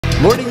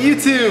Morning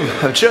YouTube,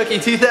 I'm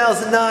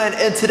Chucky2009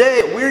 and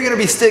today we're going to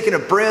be sticking a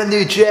brand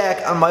new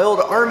jack on my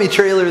old army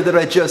trailer that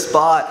I just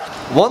bought.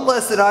 One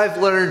lesson I've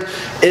learned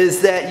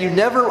is that you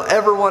never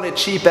ever want to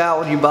cheap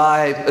out when you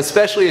buy,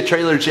 especially a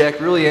trailer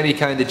jack, really any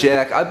kind of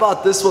jack. I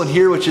bought this one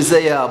here, which is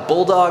a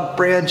Bulldog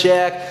brand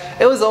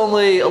jack. It was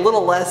only a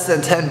little less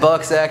than 10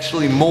 bucks,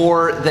 actually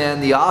more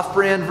than the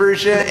off-brand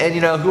version, and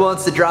you know, who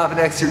wants to drop an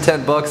extra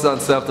 10 bucks on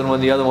something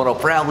when the other one will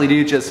probably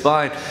do just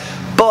fine.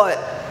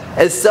 But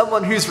as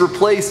someone who's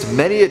replaced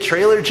many a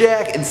trailer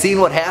jack and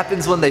seen what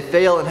happens when they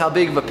fail and how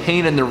big of a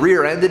pain in the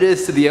rear end it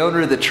is to the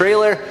owner of the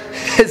trailer,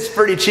 it's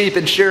pretty cheap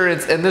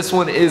insurance, and this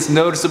one is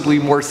noticeably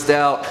more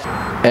stout.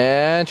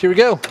 And here we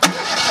go.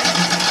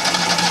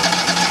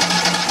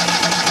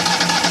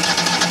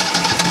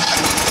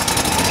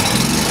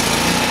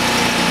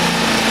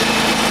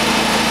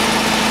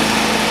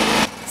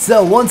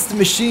 So once the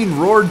machine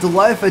roared to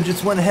life, I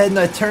just went ahead and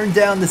I turned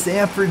down this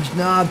amperage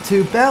knob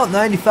to about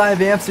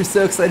 95 amps or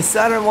so, because I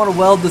decided I want to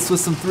weld this with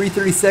some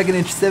 3/32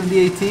 inch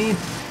 7018,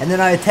 and then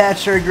I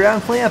attached our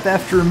ground clamp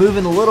after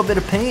removing a little bit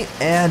of paint,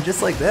 and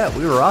just like that,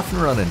 we were off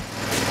and running.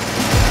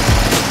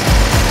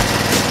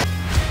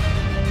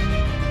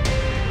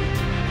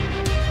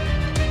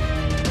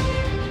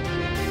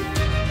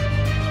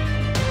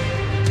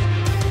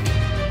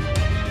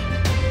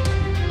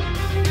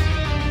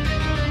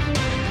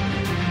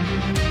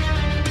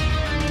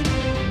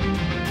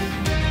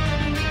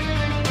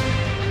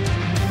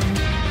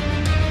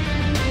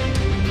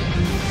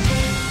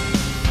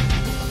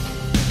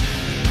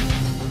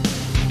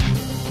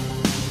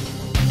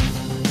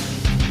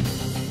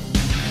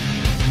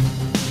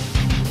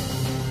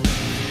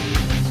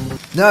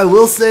 Now I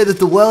will say that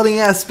the welding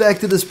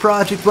aspect of this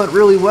project went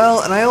really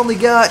well, and I only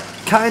got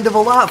kind of a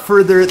lot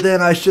further than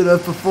I should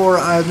have before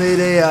I made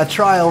a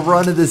trial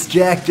run of this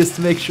jack just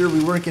to make sure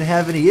we weren't going to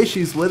have any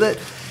issues with it.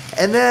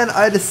 And then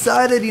I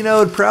decided, you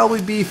know, it'd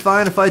probably be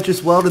fine if I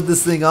just welded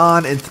this thing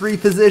on in 3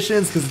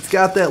 positions, because it's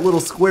got that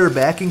little square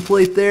backing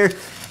plate there.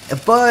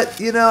 But,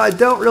 you know, I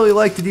don't really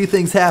like to do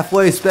things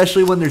halfway,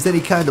 especially when there's any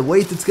kind of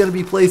weight that's going to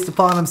be placed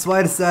upon them, so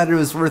I decided it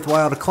was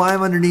worthwhile to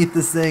climb underneath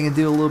this thing and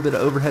do a little bit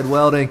of overhead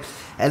welding.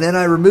 And then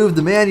I removed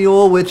the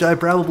manual, which I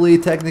probably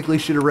technically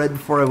should have read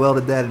before I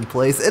welded that in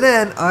place. And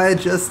then I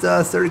just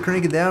started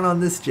cranking down on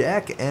this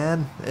jack,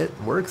 and it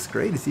works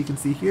great, as you can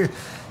see here.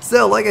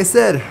 So, like I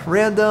said,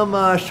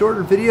 random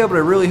shorter video, but I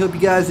really hope you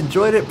guys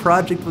enjoyed it.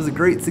 Project was a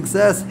great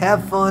success.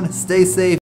 Have fun, stay safe.